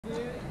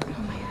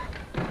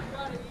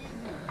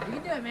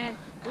it, man.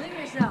 Believe in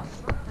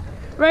yourself.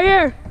 Right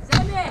here.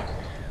 Send it.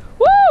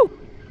 Woo!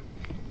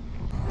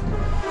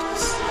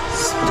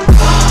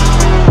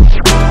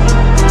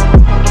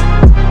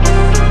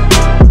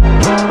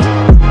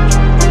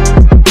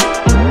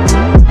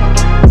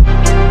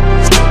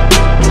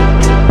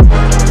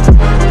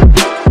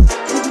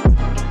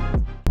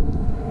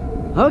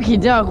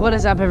 Okie doke, what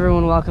is up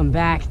everyone? Welcome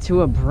back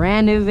to a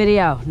brand new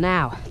video.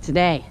 Now,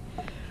 today,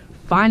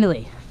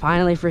 finally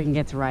freaking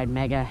get to ride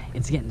Mega.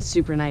 It's getting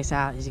super nice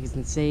out, as you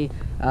can see.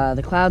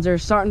 The clouds are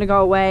starting to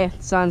go away.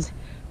 The sun's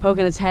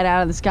poking its head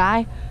out of the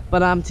sky. But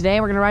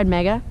today we're gonna ride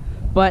Mega.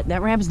 But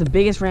that ramp is the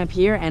biggest ramp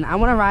here, and I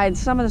wanna ride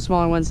some of the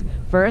smaller ones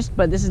first,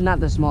 but this is not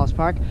the smallest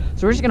park.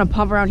 So we're just gonna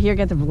pump around here,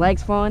 get the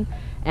legs flowing,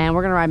 and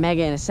we're gonna ride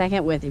Mega in a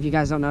second with, if you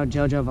guys don't know,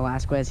 Jojo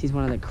Velasquez. He's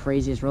one of the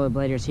craziest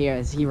rollerbladers here,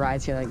 as he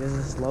rides here like this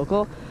is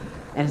local,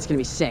 and it's gonna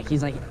be sick.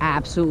 He's like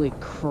absolutely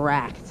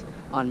cracked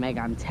on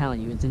Mega, I'm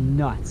telling you, it's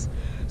nuts.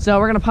 So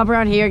we're gonna pump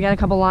around here, get a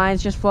couple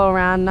lines, just flow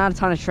around, not a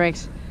ton of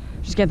tricks,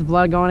 just get the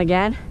blood going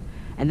again,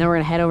 and then we're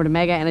gonna head over to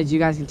Mega. And as you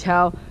guys can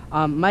tell,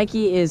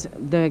 Mikey is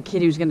the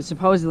kid who's gonna,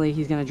 supposedly,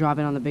 he's gonna drop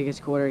in on the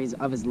biggest quarter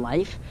of his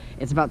life.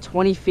 It's about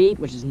 20 feet,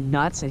 which is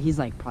nuts, and he's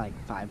like probably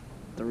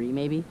 5'3"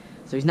 maybe,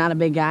 so he's not a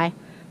big guy.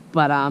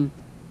 But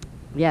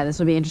yeah, this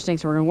will be interesting.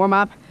 So we're gonna warm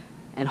up,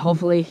 and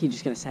hopefully he's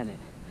just gonna send it.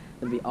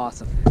 It'll be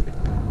awesome.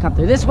 Come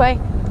through this way,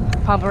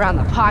 pump around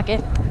the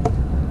pocket.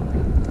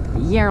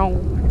 Yarrow,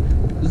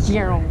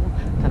 yarrow.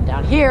 Come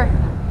down here.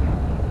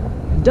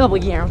 Double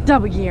yarrow,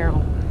 double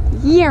yarrow.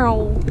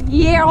 Yarrow,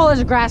 yarrow. There's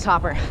a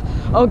grasshopper.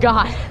 Oh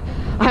God,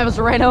 I almost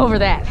ran over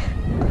that.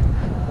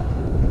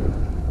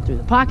 Through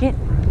the pocket.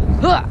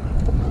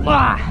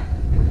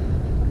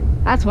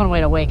 That's one way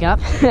to wake up.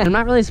 I'm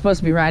not really supposed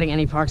to be riding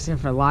any parks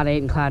except for Lot 8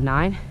 and Cloud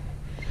 9.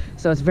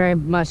 So it's very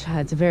much,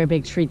 it's a very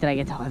big treat that I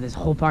get to have this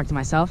whole park to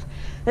myself.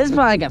 This is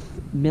probably like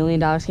 $1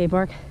 million skate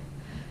park.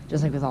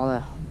 Just like with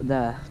all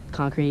the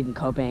concrete and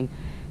coping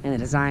and the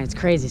design, it's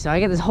crazy. So I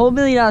get this whole $1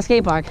 million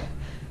skate park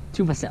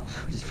to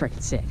myself, which is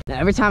freaking sick. Now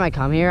every time I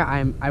come here,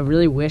 I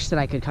really wish that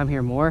I could come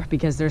here more,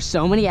 because there's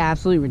so many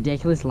absolutely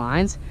ridiculous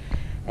lines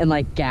and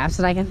like gaps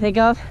that I can think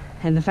of.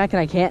 And the fact that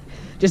I can't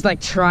just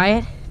like try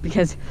it,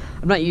 because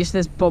I'm not used to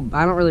this.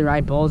 I don't really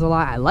ride bowls a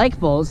lot. I like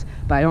bowls,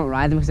 but I don't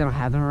ride them because I don't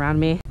have them around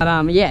me.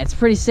 But yeah, it's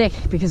pretty sick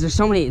because there's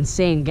so many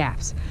insane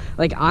gaps.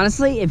 Like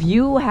honestly, if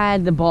you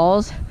had the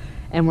balls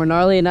and were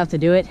gnarly enough to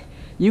do it,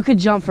 you could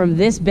jump from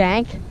this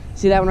bank,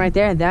 see that one right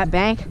there, that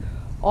bank,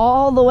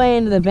 all the way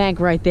into the bank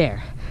right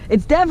there.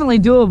 It's definitely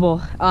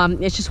doable.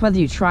 It's just whether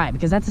you try it,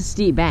 because that's a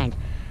steep bank,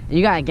 and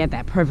you gotta get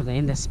that perfectly.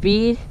 And the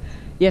speed,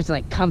 you have to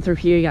like come through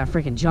here, you gotta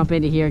freaking jump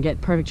into here,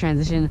 get perfect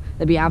transition.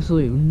 That'd be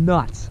absolutely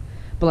nuts.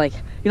 But like,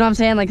 you know what I'm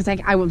saying? Like, it's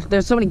like,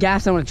 there's so many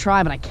gaps I want to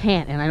try, but I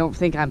can't, and I don't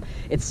think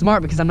it's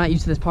smart, because I'm not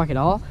used to this park at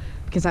all.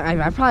 Because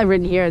I've probably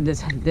ridden here,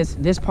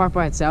 this park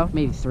by itself,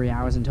 maybe 3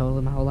 hours in total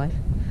in my whole life.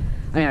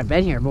 I mean, I've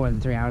been here more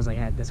than 3 hours, like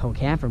I had this whole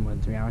camp for more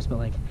than 3 hours, but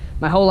like,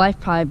 my whole life,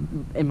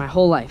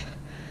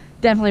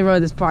 definitely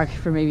rode this park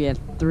for maybe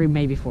 3,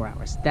 maybe 4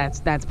 hours.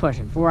 That's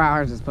pushing. 4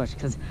 hours is pushing,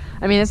 because,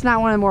 I mean, it's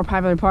not one of the more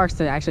popular parks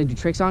to actually do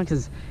tricks on,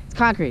 because it's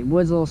concrete.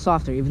 Wood's a little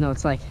softer, even though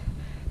it's like,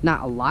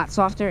 not a lot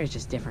softer, it's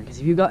just different. Because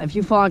if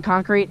you fall on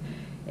concrete,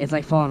 it's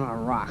like falling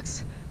on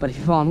rocks. But if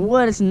you fall on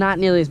wood, it's not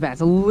nearly as bad.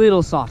 It's a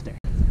little softer.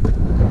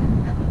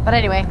 But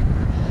anyway,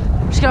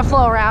 I'm just gonna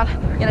flow around,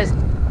 get as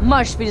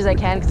much speed as I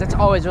can, because that's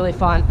always really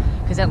fun,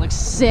 because that looks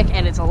sick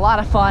and it's a lot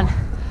of fun.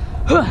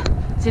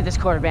 Let's hit this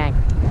quarter bank.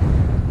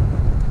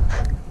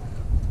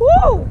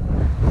 Woo!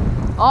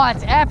 Oh,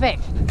 it's epic.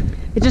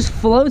 It just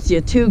floats you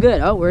too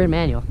good. Oh, we're in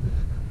manual.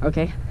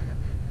 Okay.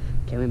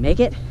 Can we make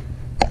it?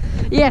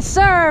 Yes,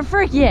 sir.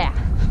 Frick yeah.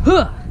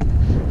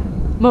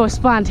 Most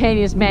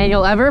spontaneous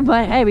manual ever,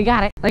 but hey, we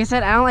got it. Like I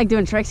said, I don't like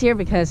doing tricks here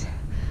because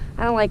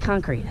I don't like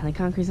concrete. Like,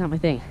 concrete's not my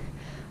thing.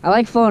 I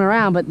like floating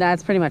around, but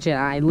that's pretty much it.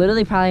 I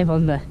literally probably have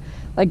on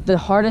the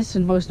hardest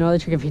and most gnarly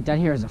trick I've done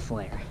here is a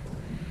flare.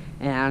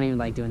 And I don't even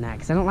like doing that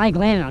because I don't like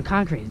landing on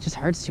concrete. It just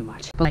hurts too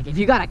much. But like, if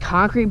you got a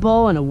concrete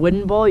bowl and a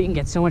wooden bowl, you can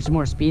get so much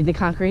more speed than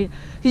concrete.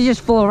 You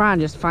just flow around,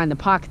 just find the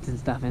pockets and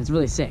stuff, and it's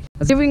really sick.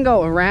 Let's see if we can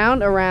go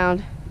around,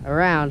 around,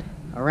 around,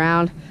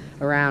 around,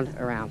 around,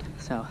 around.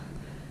 So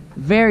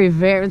very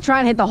try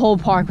and hit the whole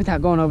park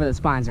without going over the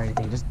spines or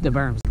anything, just the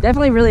berms.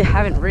 Definitely really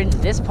haven't ridden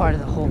this part of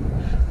the whole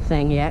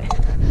thing yet,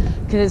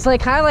 because it's like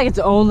kind of like its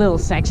own little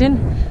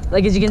section.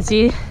 Like, as you can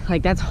see,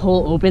 like that's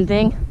whole open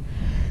thing,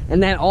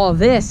 and then all of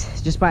this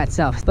is just by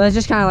itself. But it's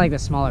just kind of like the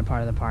smaller part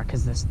of the park,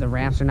 because the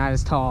ramps are not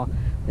as tall.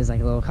 There's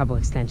like a little couple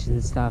extensions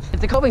and stuff. If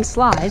the coping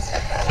slides,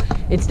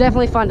 it's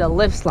definitely fun to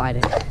lift slide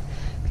it,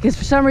 because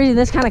for some reason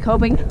this kind of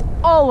coping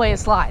always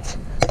slides.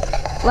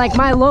 Like,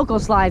 my local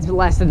slides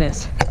less than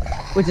this,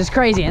 which is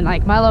crazy. And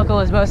like, my local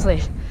is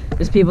mostly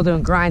just people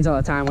doing grinds all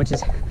the time, which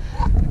is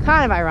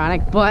kind of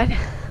ironic. But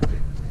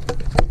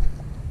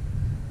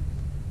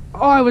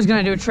oh, I was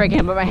gonna do a trick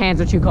in, but my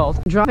hands are too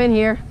cold. Drop in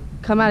here,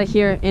 come out of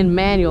here in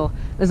manual.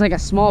 There's like a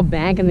small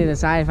bank on the other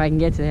side. If I can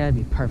get to there, that'd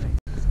be perfect.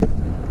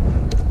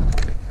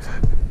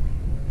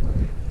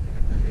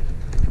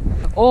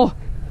 Oh,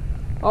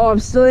 Oh, I'm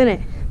still in it.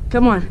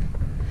 Come on.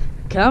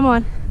 Come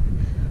on.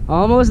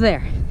 Almost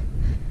there.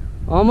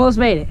 Almost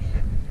made it.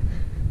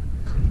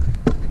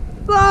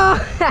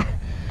 Oh,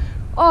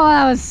 oh,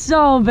 that was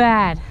so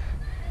bad.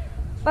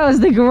 That was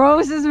the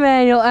grossest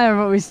manual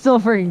ever, but we still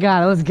freaking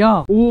got it. Let's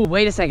go. Ooh,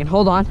 wait a second.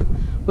 Hold on.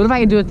 What if I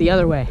can do it the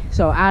other way?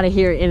 So out of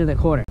here into the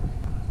quarter.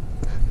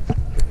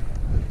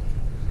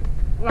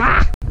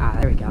 Ah,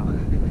 there we go. All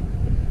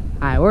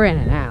right, we're in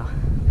it now.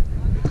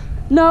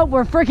 Nope,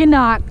 we're freaking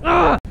not.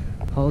 Ugh.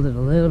 Hold it a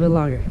little bit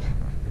longer.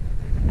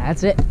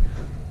 That's it.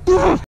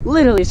 Ugh.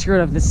 Literally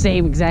screwed up the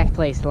same exact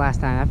place the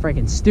last time. I'm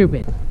freaking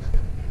stupid.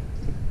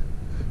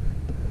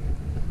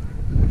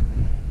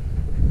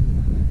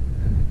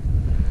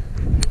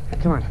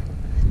 Come on.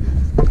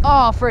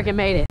 Oh, freaking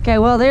made it. Okay,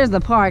 well, there's the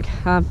park.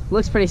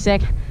 Looks pretty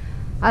sick.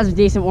 That was a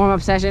decent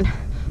warm-up session.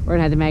 We're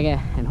gonna head to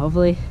Mega, and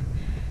hopefully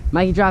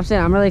Mikey drops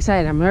in. I'm really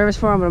excited. I'm nervous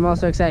for him, but I'm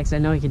also excited because I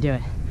know he can do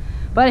it.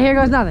 But here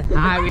goes nothing.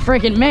 All right, we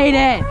freaking made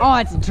it. Oh,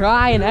 it's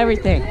dry and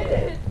everything.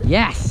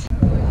 Yes.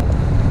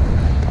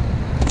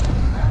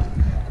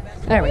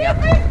 There we go.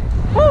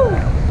 Woo.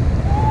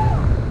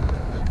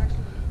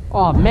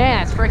 Oh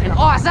man, it's freaking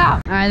awesome.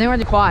 All right, then we're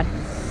the quad.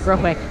 Real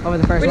quick, over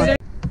the first one.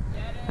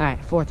 All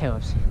right, 4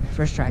 tailwhips.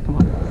 First try, come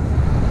on.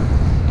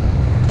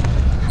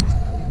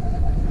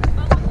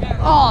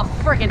 Oh,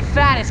 freaking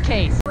fattest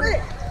case. Wait.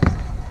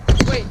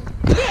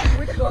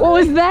 What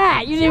was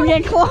that? You didn't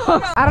even get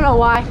close. I don't know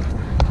why.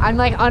 I'm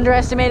like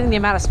underestimating the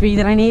amount of speed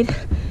that I need,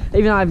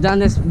 even though I've done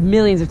this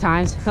millions of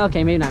times.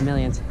 Okay, maybe not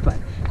millions, but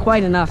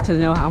quite enough to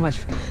know how much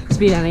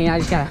speed I need. I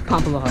just gotta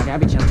pump a little harder. I'll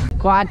be chilling.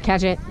 Quad,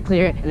 catch it,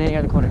 clear it, and then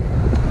you're the quarter.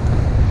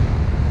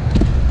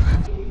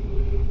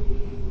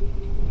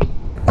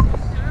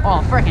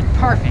 Oh, freaking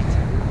perfect.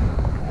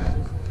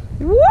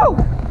 Woo!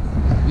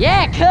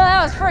 Yeah, cool,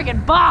 that was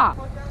freaking bomb.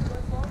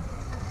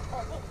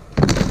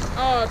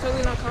 Oh,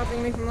 totally not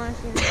copying me from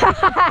last year.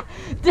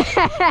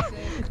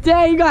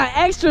 Dang, you got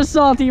extra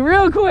salty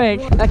real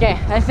quick. Okay,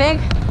 I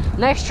think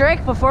next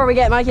trick before we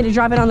get Mikey to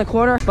drop it on the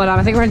quarter, but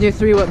I think we're gonna do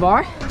 3 whip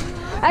bar.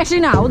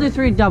 Actually, no, we'll do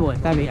 3 double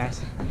whip. That'd be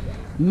nice.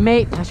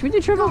 Mate, should we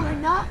do triple?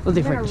 We'll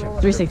do freaking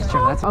triple. 360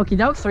 triple. That's okie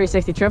doke.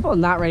 360 triple.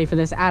 Not ready for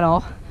this at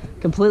all.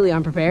 Completely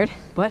unprepared,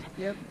 but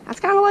that's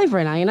kind of life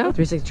right now, you know?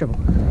 360 triple.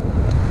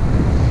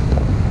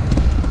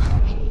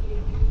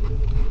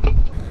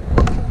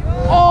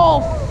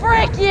 Oh,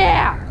 frick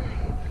yeah!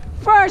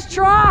 First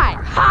try!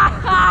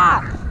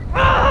 Ha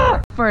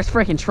ha! First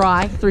freaking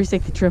try,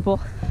 360 triple.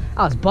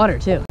 That was butter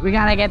too. We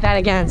gotta get that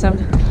again.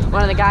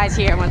 One of the guys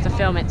here wants to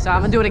film it, so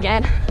I'm gonna do it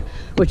again,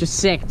 which was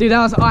sick. Dude,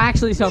 that was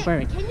actually so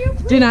perfect.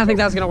 Did not think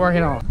that was gonna work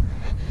at all.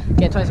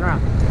 Get twice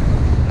around.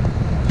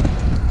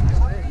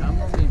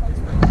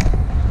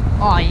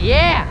 Oh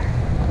yeah!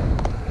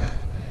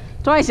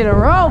 Twice in a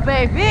row,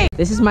 baby!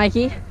 This is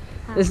Mikey.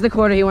 This is the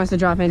quarter he wants to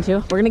drop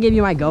into. We're gonna give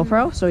you my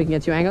GoPro so we can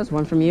get 2 angles,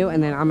 one from you,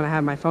 and then I'm gonna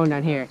have my phone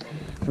down here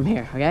from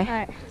here, okay? All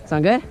right.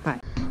 Sound good? All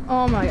right.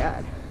 Oh my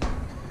God.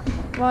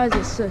 Why is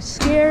it so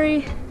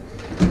scary?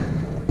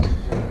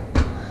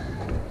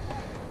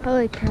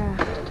 Holy crap.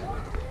 All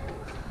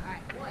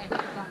right,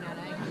 are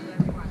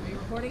you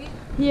recording it?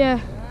 Yeah.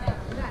 You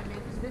got it,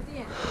 man. Just 50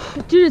 in.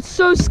 Dude, it's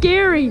so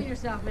scary. Believe in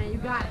yourself, man. You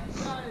got it.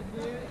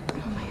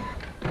 Oh my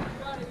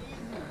God.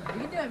 You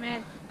can do it,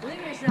 man. Believe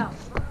in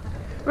yourself.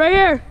 Right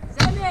here.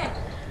 Send it.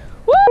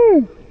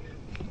 Woo!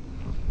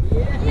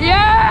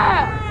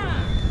 Yeah!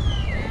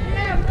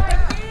 Yeah,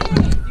 Mikey!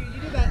 Dude,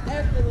 you do that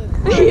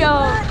effortlessly. Yo.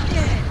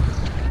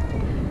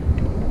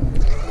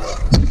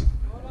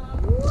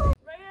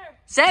 Right here.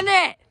 Send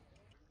it.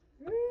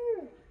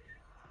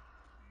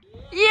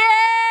 Yeah!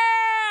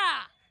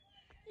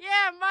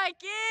 Yeah,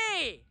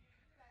 Mikey!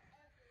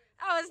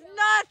 That was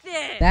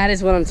nothing! That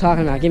is what I'm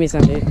talking about. Give me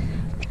some, dude.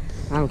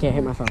 I don't care.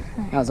 Hit my phone.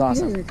 That was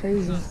awesome.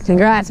 Crazy.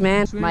 Congrats,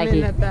 man.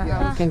 Mikey,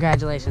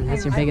 congratulations.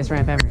 That's your biggest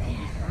ramp ever.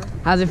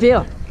 How's it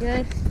feel?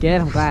 Good.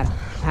 Good. I'm glad.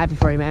 Happy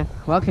for you, man.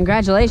 Well,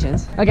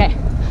 congratulations. Okay,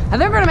 I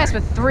think we're gonna mess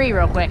with 3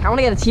 real quick. I want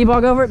to get a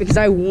T-bog over it because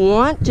I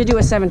want to do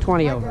a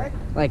 720 over it.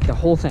 Like the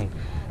whole thing.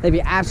 That'd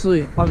be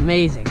absolutely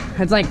amazing.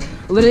 It's like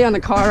literally on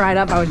the car ride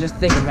up, I was just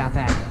thinking about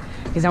that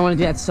because I want to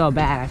do that so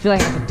bad. I feel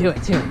like I could do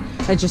it too.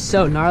 It's just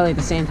so gnarly at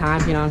the same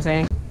time, you know what I'm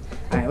saying?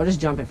 All right, we'll just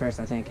jump it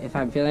first, I think. If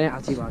I'm feeling it,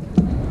 I'll T-bog it.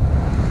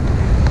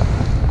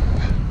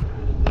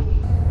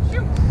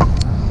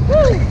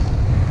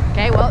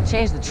 Okay, well,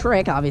 changed the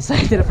trick, obviously.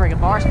 I did a freaking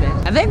bar spin.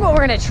 I think what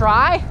we're gonna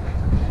try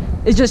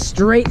is just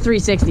straight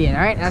 360 it,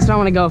 all right? That's what I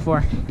wanna go for.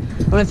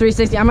 I'm gonna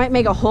 360. I might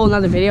make a whole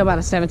nother video about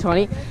a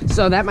 720,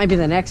 so that might be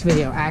the next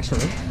video,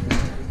 actually.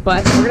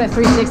 But we're gonna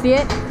 360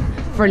 it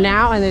for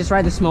now, and then just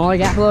ride the smaller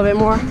gap a little bit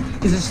more,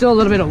 because there's still a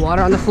little bit of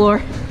water on the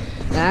floor,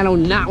 and I do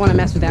not wanna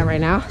mess with that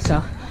right now.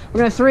 So we're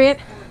gonna 3 it,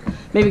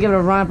 maybe give it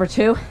a run up or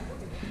 2,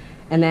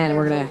 and then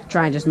we're gonna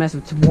try and just mess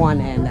with 1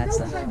 and that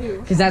stuff,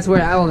 because that's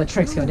where all the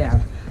tricks go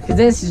down. Because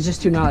this is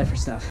just too gnarly for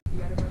stuff.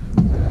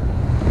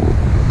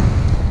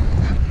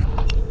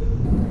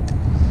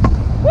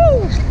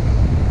 Woo!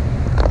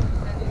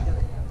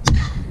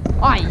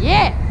 Oh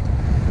yeah!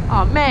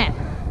 Oh man!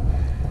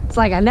 It's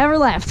like I never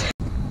left.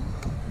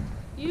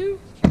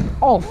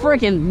 Oh,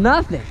 freaking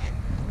nothing.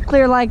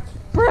 Clear like,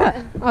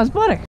 bruh, I was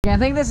butter. Yeah, I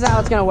think this is how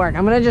it's gonna work.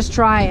 I'm gonna just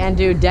try and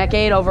do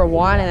decade over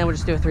 1, and then we'll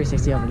just do a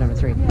 360 over number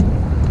 3.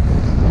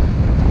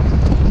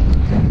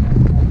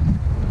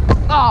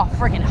 Oh,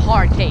 freaking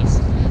hard case.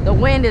 The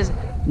wind is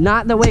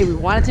not the way we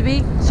want it to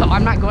be, so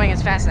I'm not going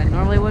as fast as I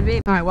normally would be.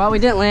 All right, well, we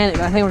didn't land it,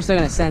 but I think we're still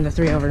gonna send the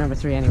 3 over number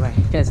 3 anyway,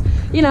 because,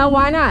 you know,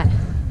 why not?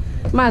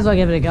 Might as well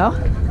give it a go.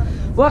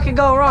 What could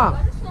go wrong?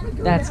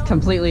 That's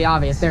completely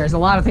obvious. There's a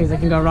lot of things that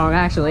can go wrong,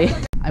 actually.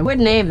 I would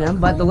name them,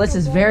 but the list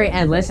is very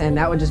endless, and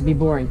that would just be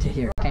boring to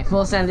hear. Okay,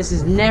 full send. This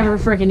is never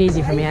freaking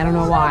easy for me. I don't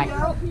know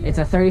why. It's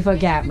a 30-foot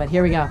gap, but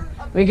here we go.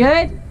 We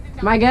good?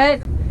 Am I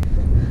good?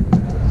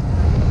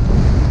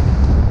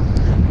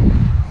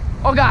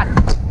 Oh, God.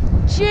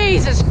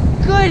 Jesus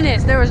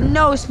goodness, there was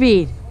no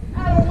speed.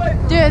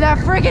 Dude, that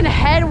freaking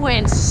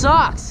headwind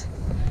sucks.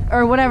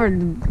 Or whatever,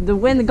 the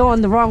wind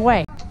going the wrong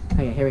way.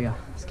 Okay, here we go.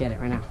 Let's get it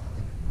right now.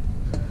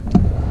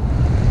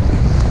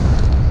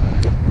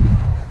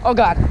 Oh,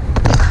 God.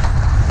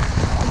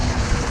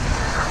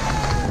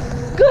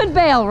 Good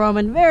bail,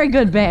 Roman. Very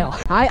good bail.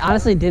 I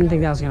honestly didn't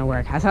think that was gonna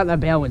work. I thought that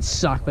bail would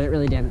suck, but it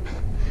really didn't.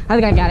 I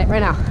think I got it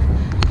right now.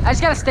 I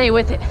just gotta stay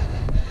with it.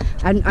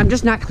 I'm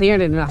just not clearing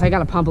it enough. I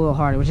gotta pump a little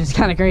harder, which is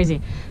kind of crazy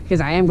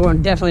because I am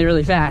going definitely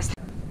really fast.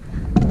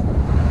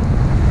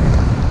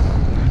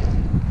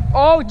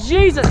 Oh,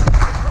 Jesus.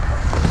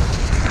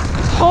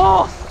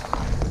 Oh,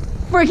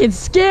 freaking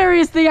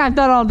scariest thing I've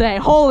done all day.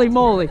 Holy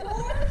moly.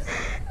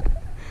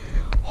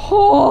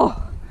 Oh.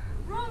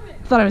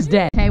 Thought I was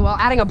dead. Okay, well,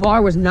 adding a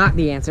bar was not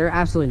the answer.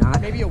 Absolutely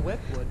not. Maybe a whip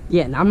would.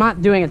 Yeah, no, I'm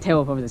not doing a tail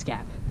whip over this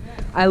gap.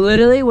 I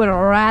literally would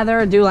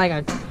rather do like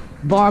a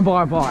bar,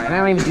 and I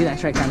don't even do that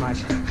trick that much.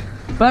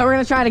 But we're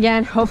gonna try it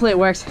again. Hopefully it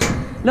works.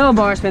 No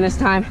bar spin this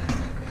time.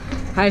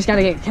 I just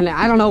gotta get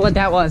connected. I don't know what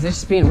that was. It's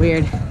just being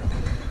weird.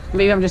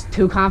 Maybe I'm just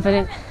too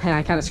confident and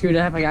I kind of screwed it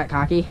up. I got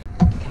cocky.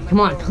 Okay, come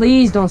on,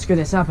 please don't screw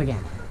this up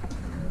again.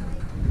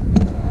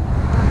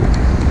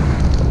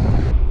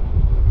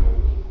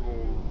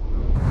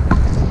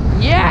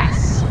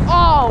 Yes!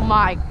 Oh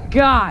my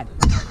God.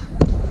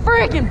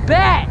 Freaking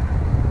bet!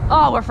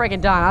 Oh, we're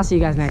freaking done. I'll see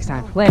you guys next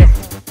time. Later.